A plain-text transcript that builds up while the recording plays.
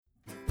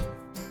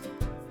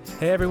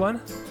Hey everyone,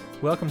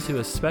 welcome to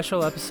a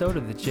special episode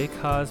of the Jake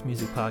Haas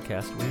Music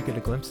Podcast, where you get a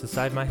glimpse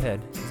inside my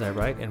head as I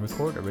write and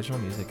record original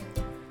music.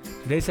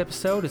 Today's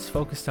episode is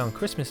focused on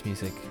Christmas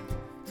music.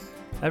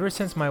 Ever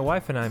since my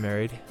wife and I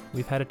married,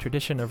 we've had a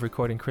tradition of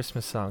recording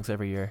Christmas songs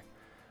every year.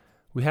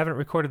 We haven't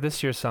recorded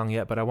this year's song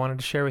yet, but I wanted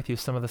to share with you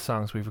some of the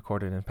songs we've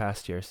recorded in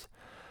past years.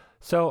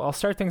 So I'll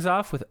start things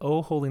off with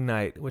O Holy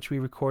Night, which we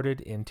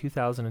recorded in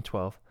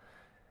 2012.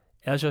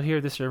 As you'll hear,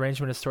 this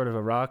arrangement is sort of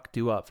a rock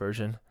doo-wop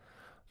version.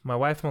 My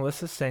wife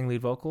Melissa sang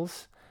lead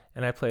vocals,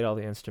 and I played all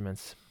the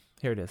instruments.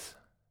 Here it is.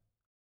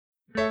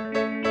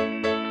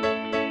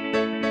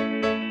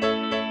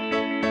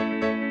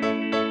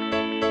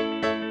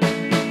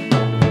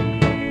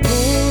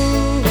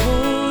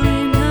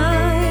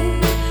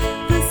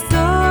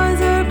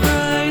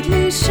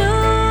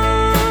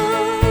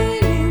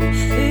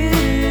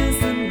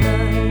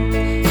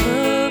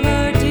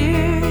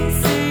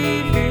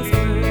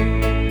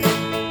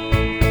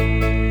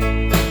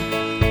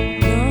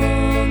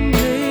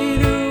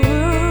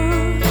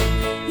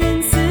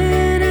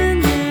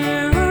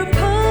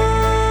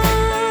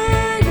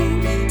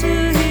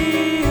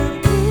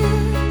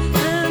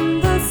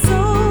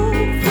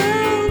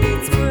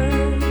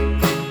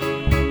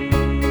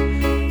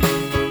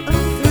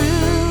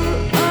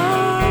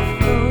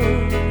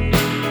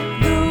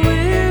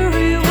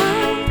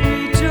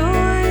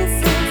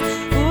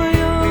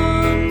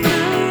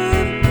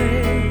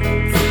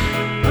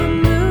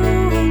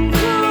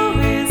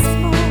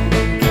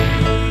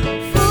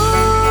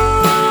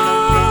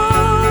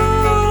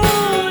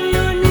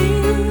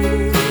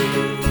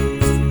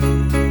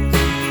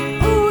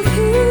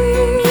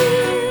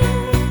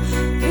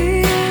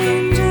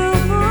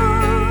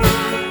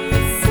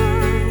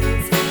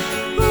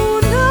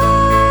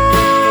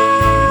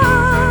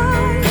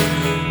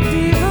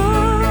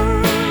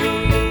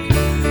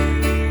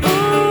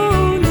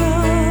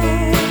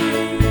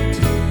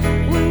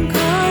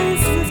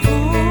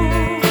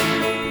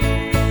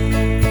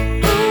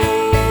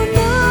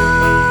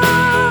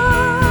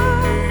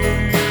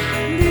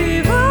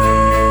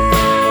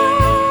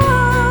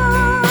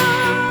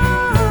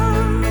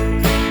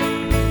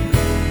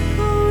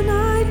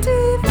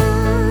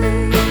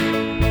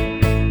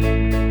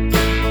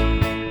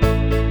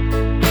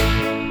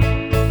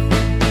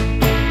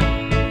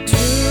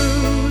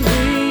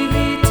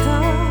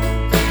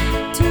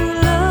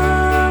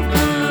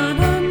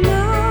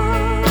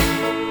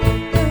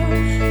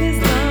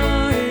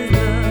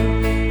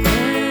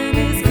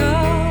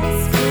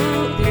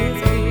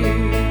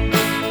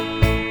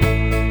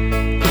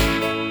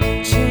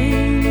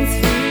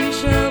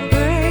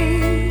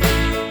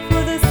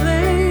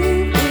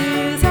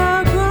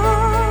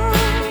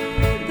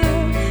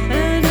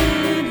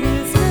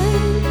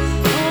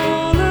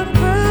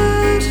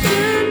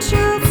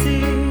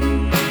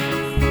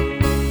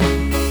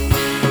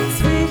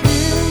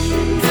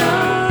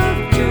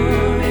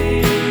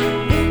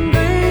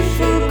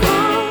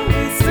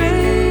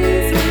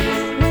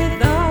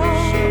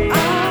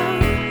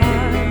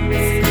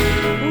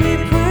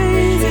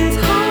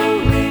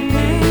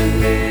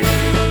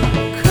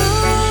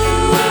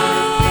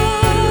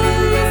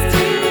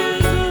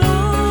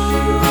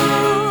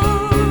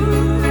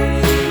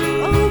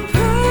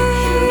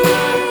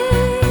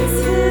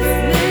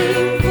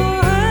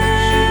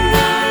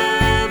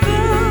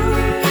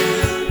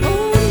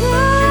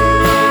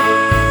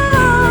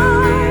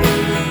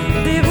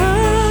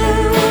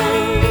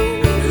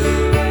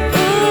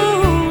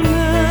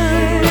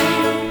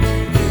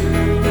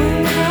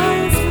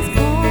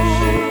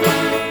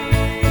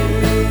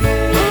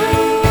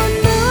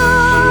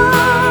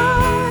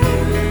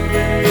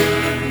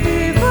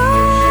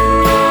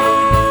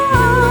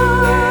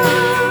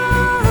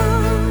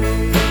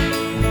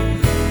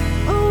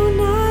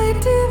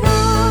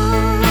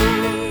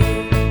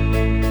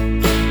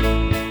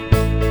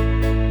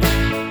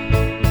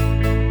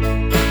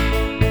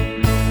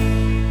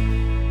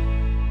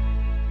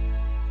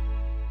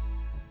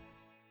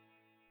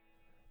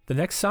 The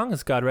next song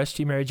is God Rest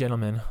Ye Merry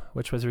Gentlemen,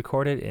 which was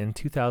recorded in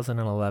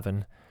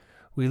 2011.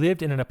 We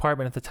lived in an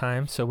apartment at the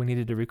time, so we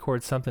needed to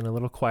record something a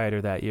little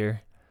quieter that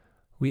year.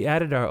 We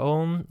added our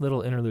own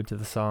little interlude to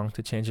the song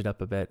to change it up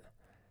a bit.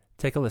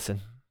 Take a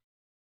listen.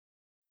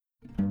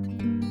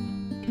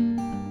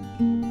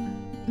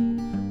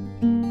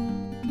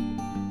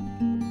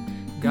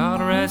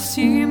 God rest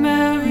ye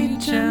merry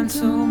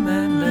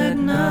gentlemen, let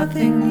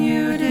nothing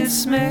you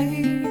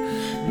dismay.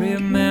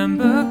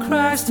 Remember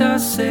Christ our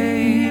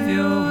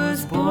Savior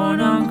was born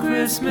on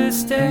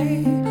Christmas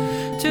Day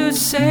to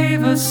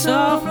save us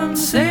all from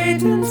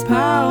Satan's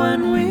power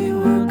when we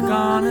were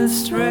gone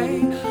astray.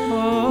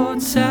 Oh,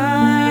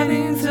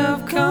 tidings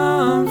of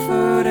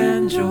comfort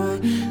and joy,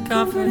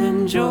 comfort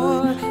and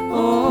joy.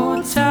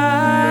 Oh,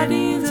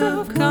 tidings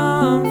of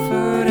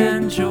comfort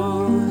and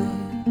joy.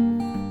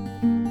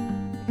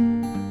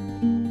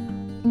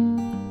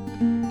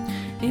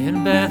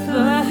 In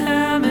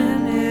Bethlehem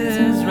in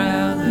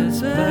Israel, this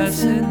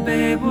blessed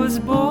babe was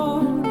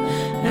born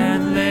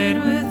and laid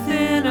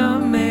within a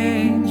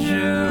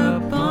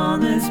manger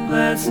upon this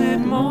blessed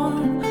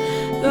morn.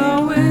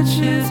 the which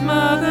his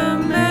mother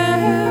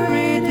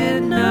Mary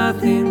did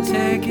nothing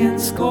take in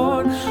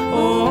scorn.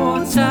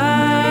 Oh,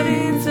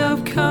 tidings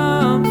of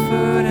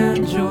comfort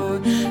and joy,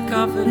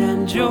 comfort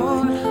and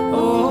joy.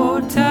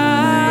 Oh,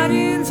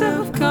 tidings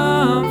of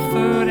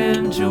comfort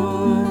and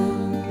joy.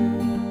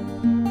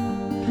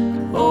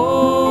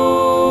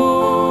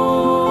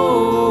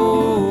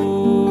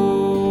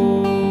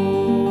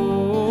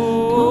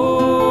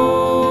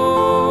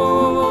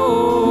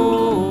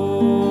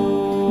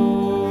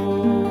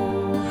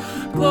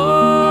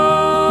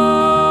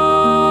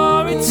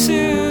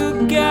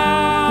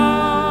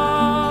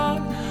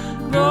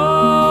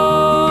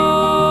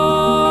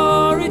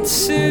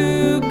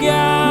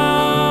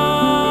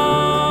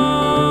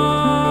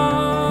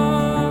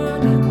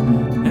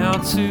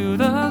 To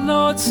the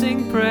Lord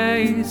sing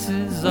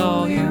praises,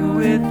 all you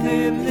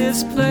within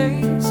this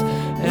place,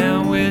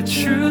 and with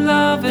true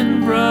love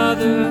and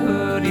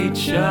brotherhood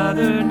each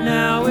other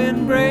now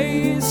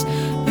embrace.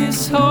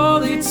 This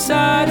holy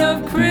tide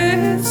of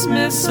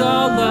Christmas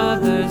all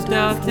others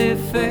doubt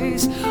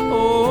deface.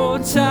 Oh,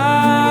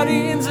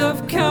 tidings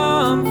of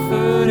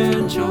comfort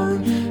and joy,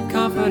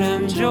 comfort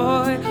and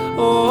joy.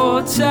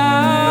 Oh,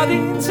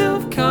 tidings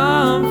of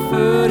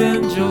comfort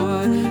and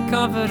joy,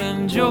 comfort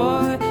and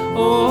joy.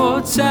 Oh,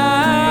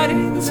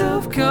 tidings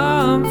of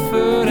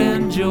comfort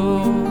and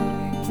joy.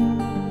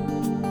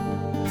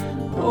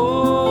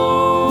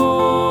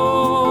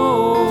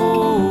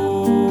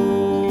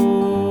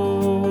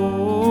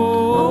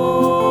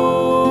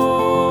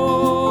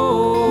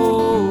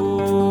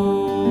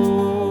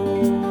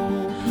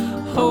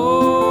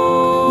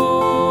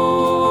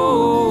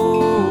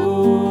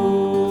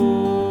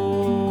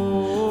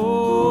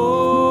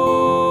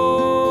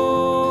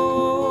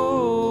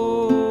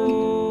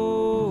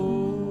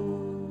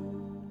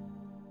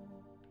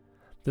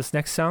 This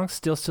next song,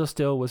 Still, Still,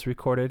 Still, was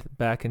recorded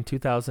back in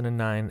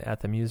 2009 at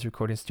the Muse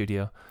Recording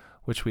Studio,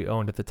 which we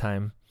owned at the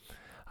time.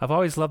 I've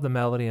always loved the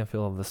melody and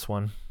feel of this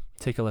one.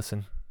 Take a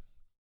listen.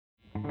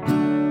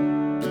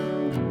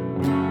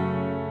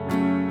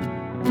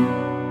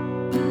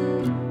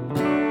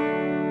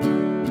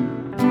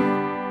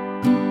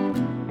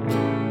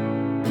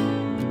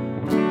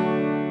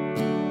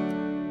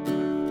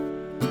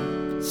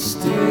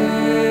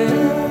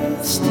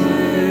 Still,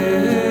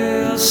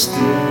 still,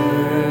 still.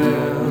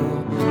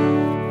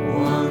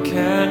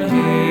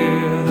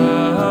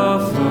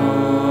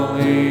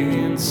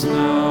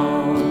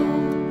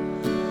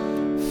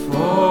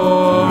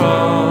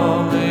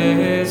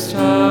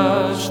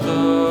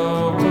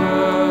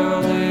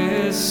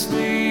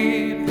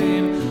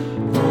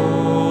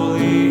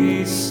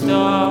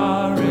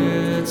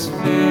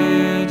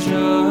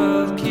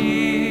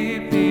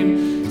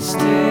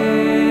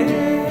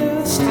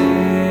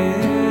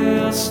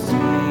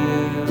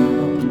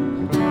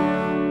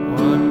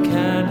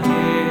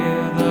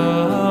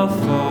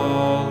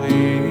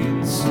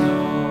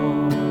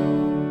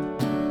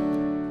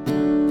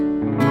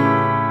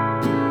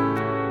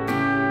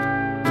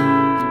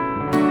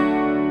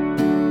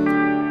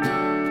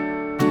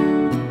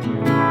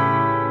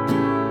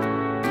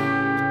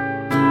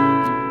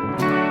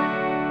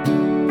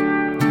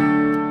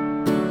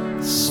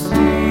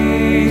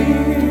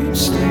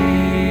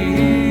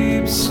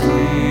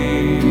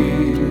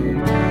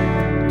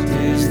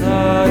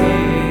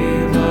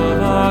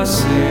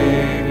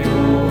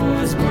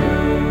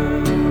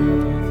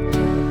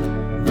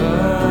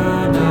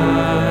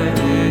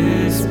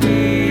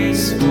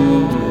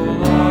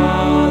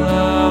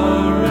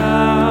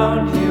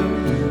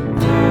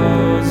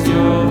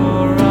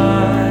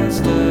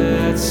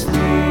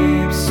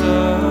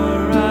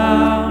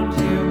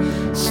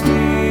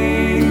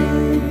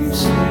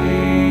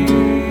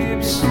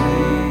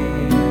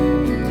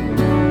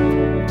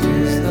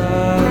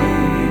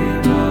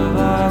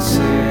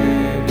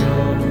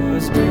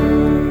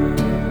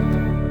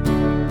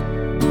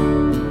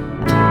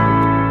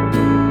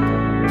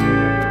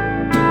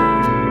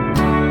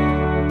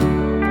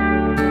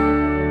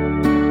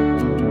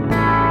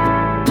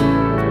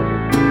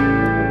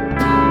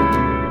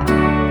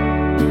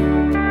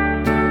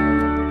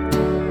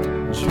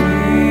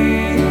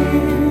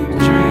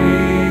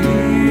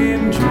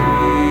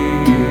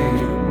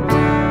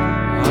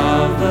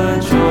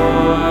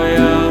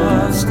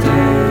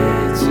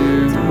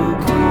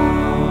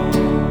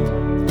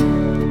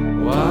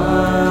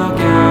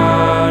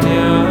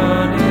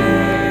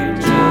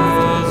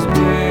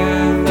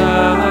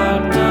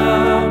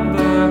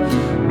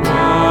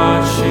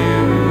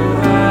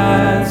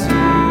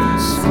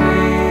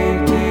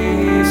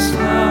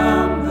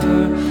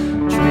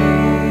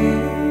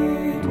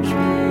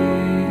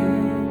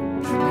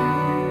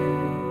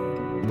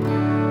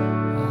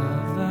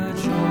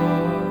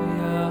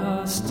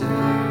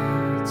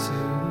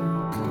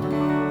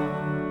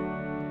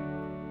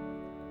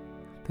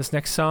 This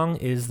next song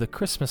is the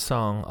Christmas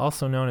song,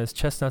 also known as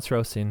Chestnuts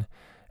Roasting,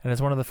 and is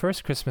one of the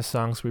first Christmas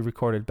songs we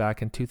recorded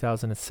back in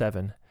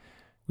 2007.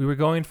 We were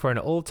going for an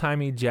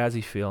old-timey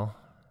jazzy feel.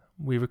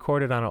 We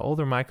recorded on an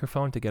older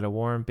microphone to get a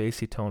warm,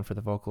 bassy tone for the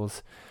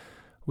vocals.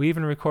 We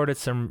even recorded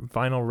some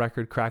vinyl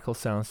record crackle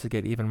sounds to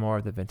get even more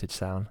of the vintage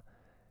sound.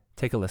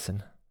 Take a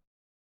listen.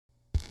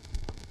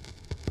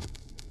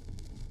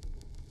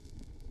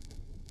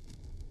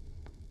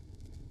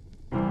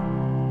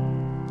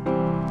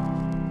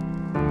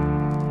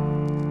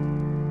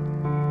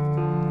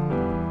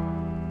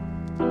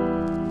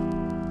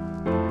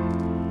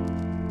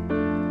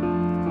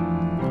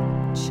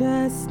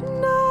 Chestnuts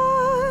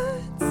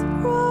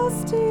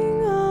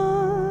roasting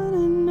on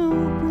an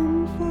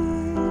open fire.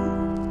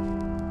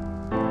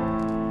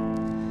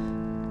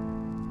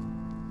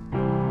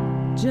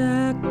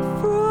 Jack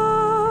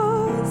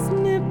Frost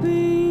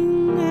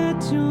nipping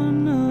at your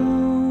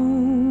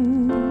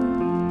nose.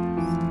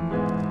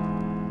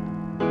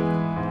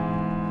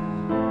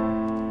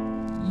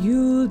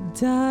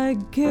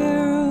 Yuletide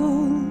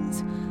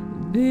carols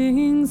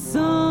being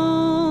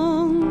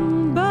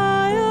sung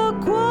by a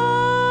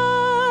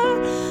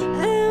choir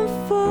and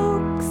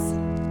folks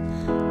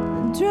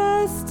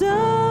dressed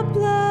up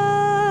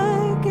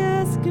like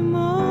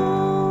Eskimos.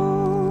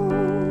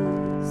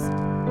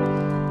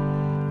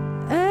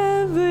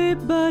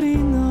 Everybody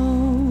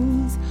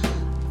knows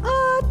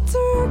a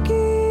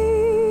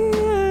turkey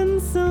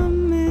and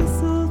some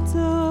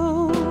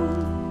mistletoe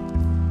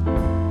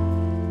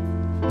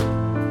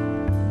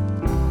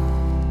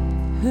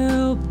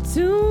help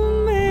to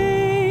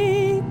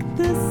make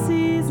the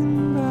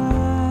season bright.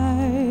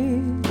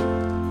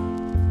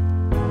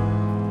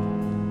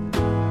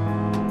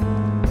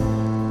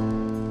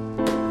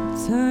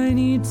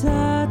 Tiny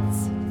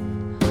tots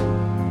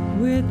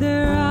with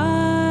their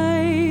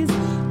eyes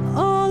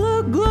all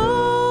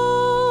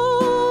aglow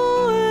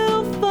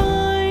will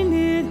find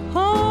it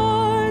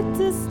hard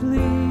to sleep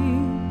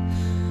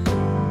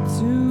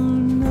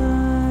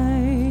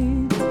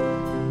tonight.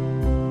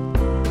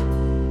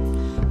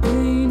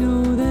 They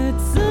know that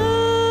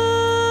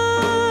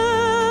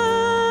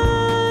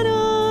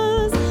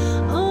Santa's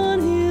on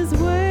his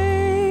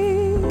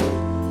way.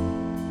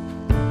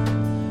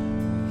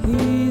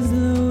 He's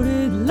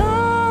loaded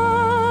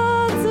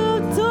lots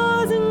of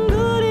toys and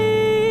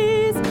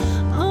goodies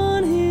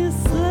on his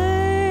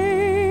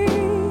sleigh.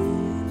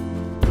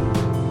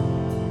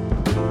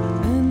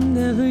 And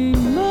every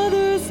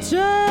mother's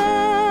child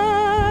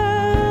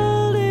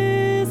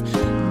is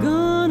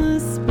gonna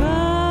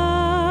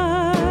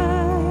spy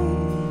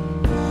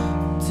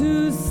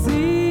to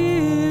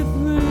see if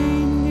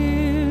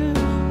reindeer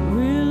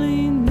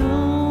really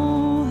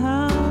know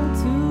how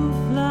to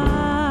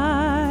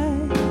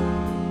fly.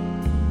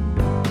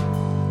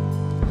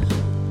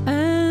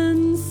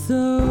 And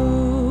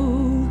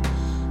so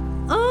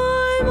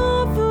I'm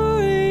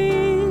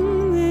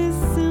offering this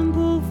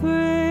simple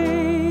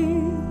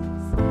phrase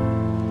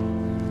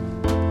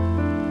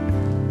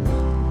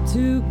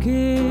to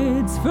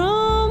kids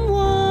from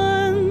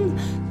 1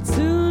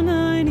 to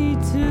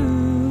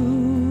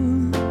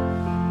 92.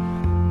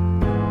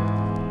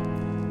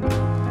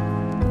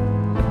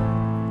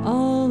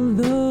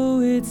 Although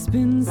it's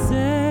been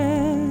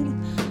said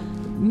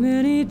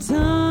many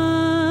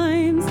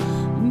times,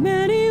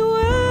 many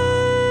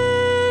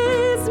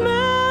ways,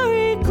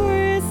 Merry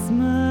Christmas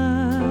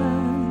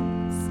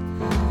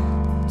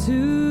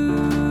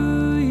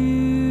to you.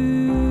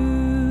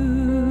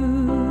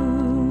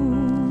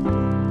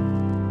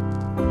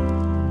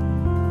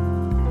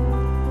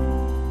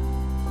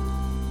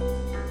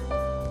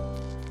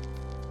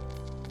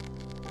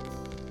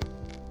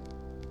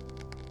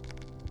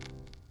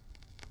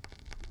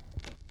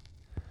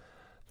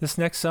 This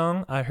next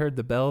song, I Heard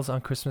the Bells on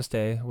Christmas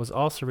Day, was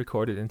also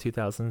recorded in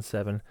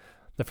 2007,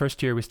 the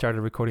first year we started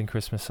recording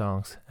Christmas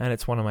songs, and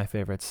it's one of my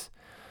favorites.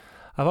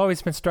 I've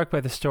always been struck by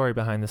the story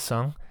behind this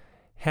song.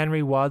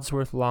 Henry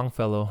Wadsworth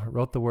Longfellow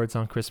wrote the words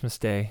on Christmas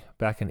Day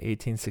back in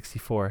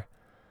 1864.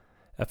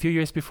 A few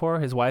years before,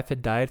 his wife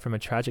had died from a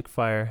tragic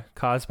fire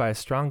caused by a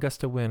strong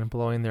gust of wind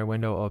blowing their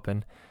window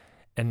open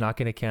and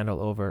knocking a candle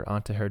over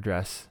onto her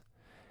dress.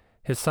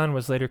 His son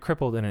was later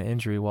crippled in an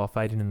injury while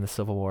fighting in the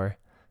Civil War.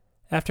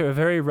 After a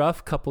very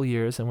rough couple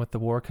years and with the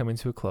war coming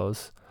to a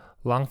close,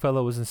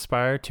 Longfellow was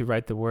inspired to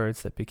write the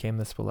words that became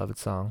this beloved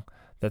song,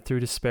 that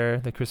through despair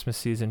the Christmas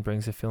season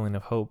brings a feeling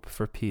of hope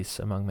for peace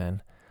among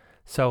men.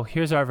 So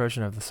here's our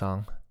version of the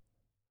song.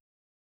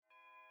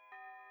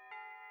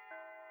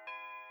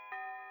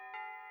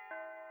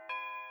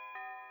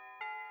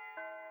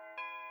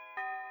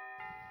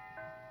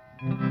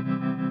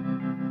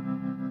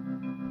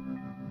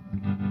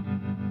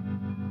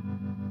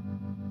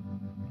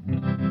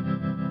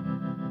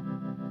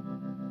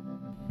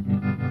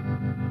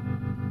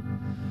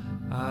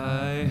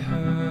 I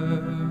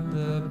heard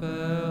the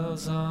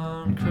bells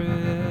on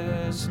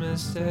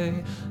Christmas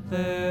Day,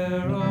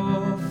 their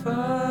old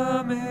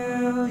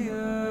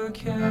familiar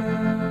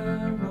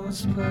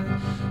carols play,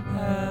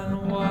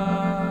 and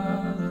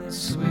while it's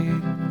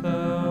sweet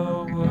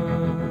the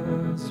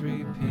words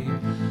repeat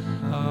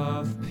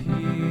of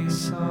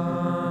peace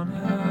on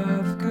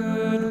earth,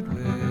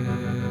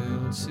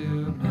 goodwill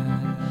to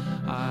men,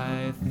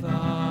 I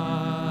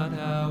thought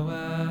how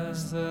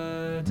as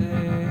the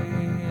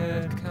day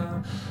had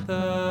come,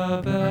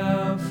 the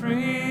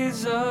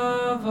belfries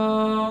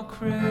Paul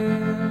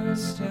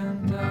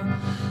Christendom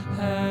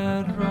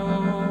had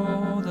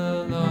rolled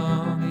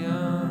along the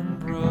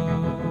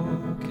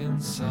unbroken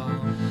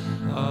song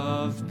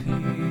of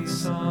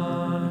peace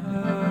on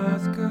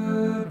earth,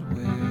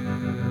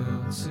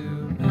 goodwill to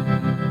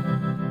men.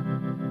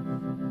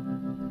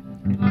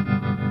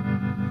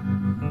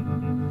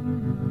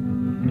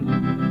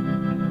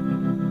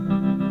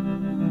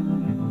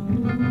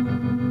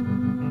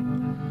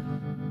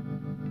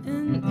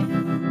 And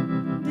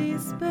in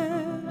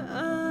despair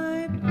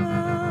I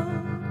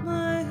bowed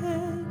my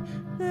head.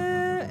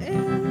 There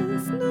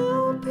is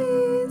no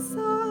peace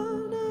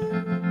on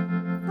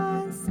earth,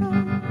 I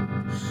said,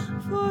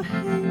 for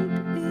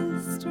hate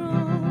is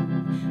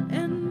strong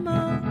and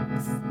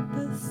mocks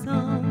the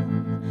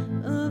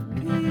song of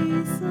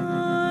peace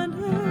on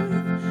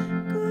earth,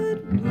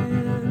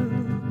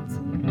 goodwill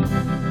to men.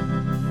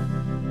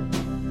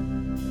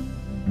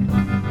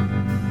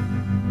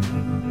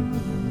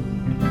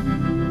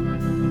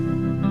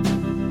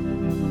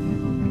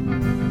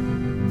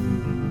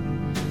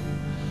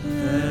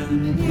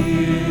 And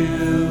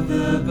hear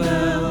the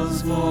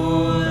bells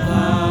more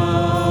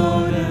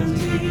loud and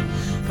deep.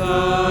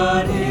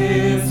 God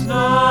is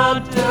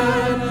not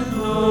dead,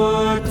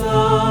 nor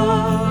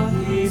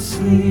doth he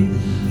sleep.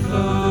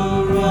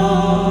 The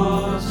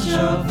wrong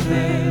shall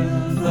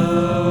fail,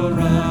 the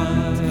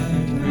right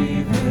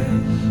prevail.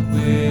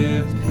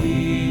 With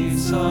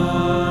peace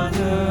on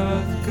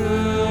earth,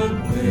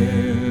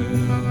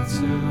 goodwill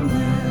to men.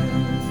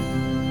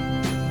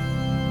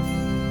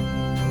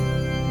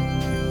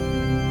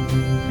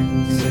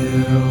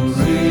 Till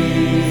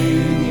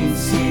ringing,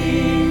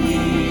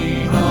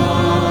 singing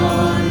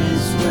on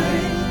his way,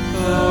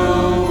 the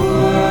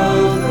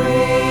world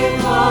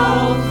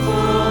revolved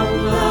from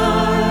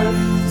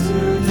life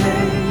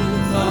today.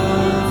 A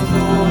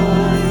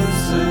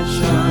voice, a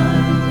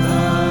chime, a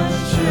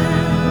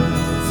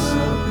chant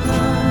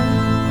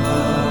sublime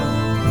of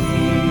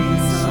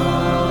peace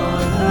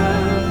on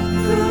earth,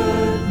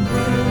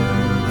 goodwill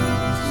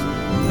to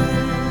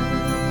men.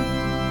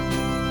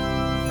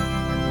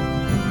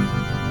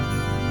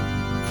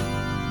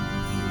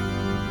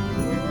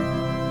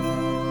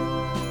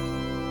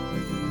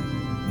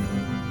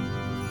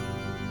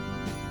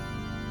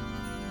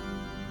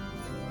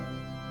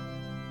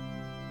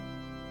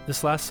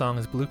 This last song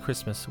is Blue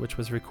Christmas, which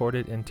was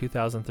recorded in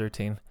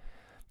 2013.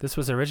 This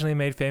was originally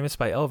made famous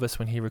by Elvis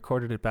when he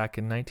recorded it back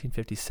in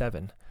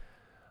 1957.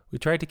 We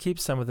tried to keep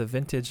some of the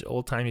vintage,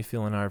 old-timey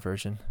feel in our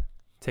version.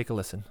 Take a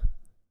listen.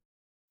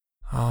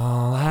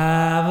 I'll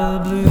have a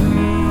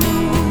blue,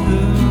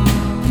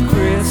 blue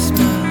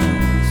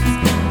Christmas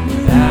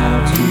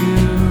without you.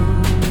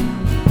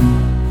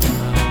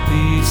 I'll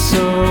be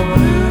so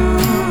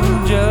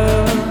blue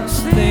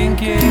just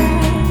thinking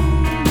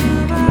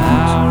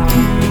about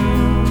you.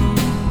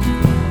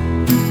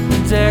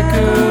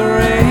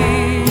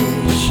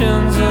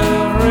 Decorations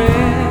of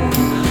red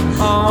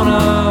on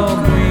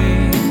a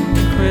green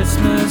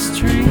Christmas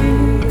tree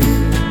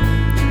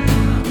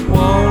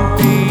won't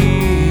be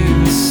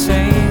the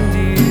same,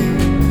 dear.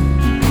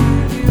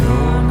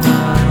 You're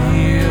not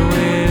here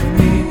with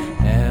me.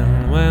 And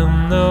when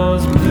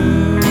those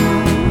blue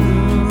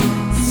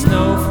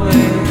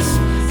snowflakes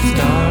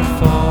start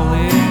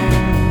falling,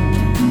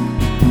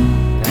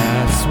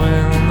 that's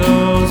when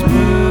those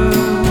blue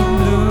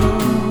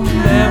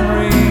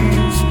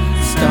memories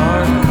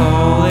start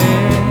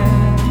calling.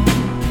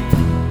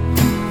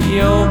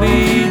 You'll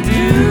be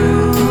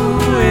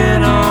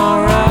doing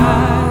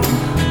alright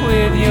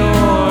with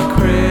your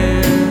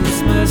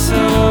Christmas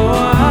so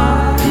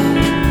white,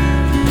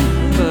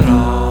 but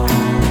I'll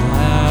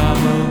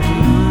have a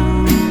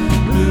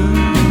blue,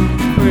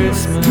 blue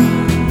Christmas.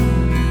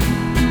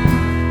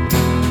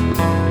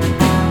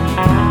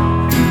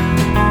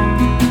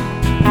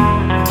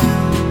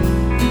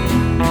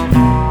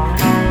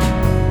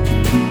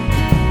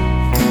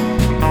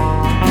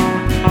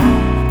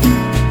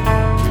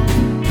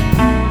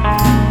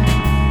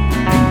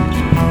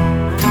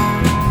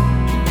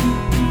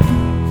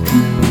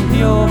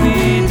 You'll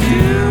be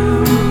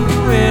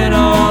doing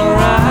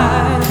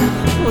alright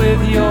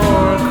with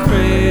your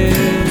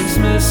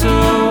Christmas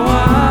so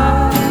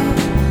white,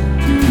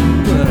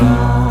 but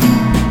I'll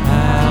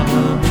have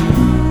a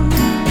blue,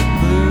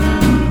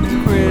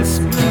 blue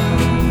Christmas.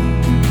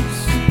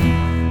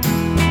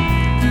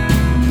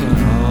 But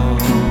I'll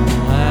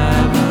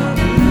have a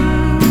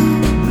blue,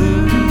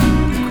 blue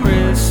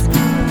Christmas.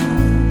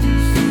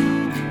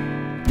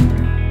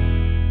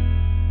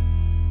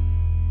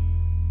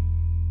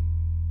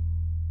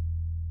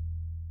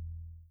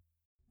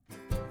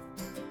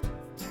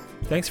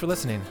 Thanks for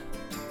listening.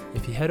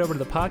 If you head over to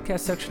the podcast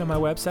section of my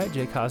website,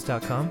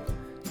 jcos.com,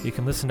 you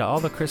can listen to all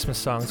the Christmas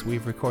songs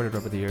we've recorded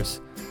over the years.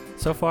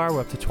 So far,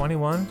 we're up to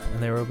 21,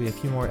 and there will be a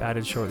few more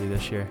added shortly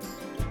this year.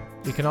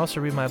 You can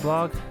also read my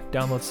blog,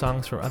 download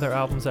songs from other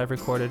albums I've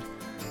recorded,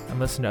 and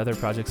listen to other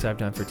projects I've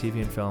done for TV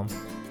and film.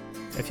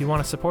 If you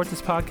want to support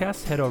this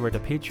podcast, head over to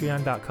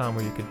patreon.com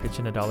where you can pitch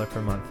in $1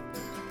 per month.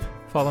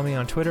 Follow me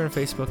on Twitter and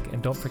Facebook,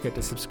 and don't forget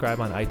to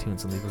subscribe on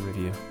iTunes and leave a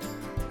review.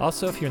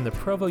 Also, if you're in the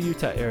Provo,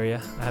 Utah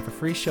area, I have a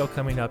free show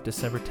coming up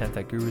December 10th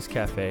at Guru's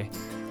Cafe,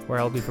 where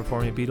I'll be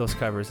performing Beatles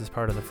covers as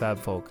part of the Fab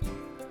Folk.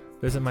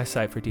 Visit my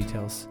site for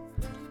details.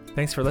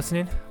 Thanks for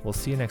listening. We'll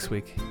see you next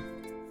week.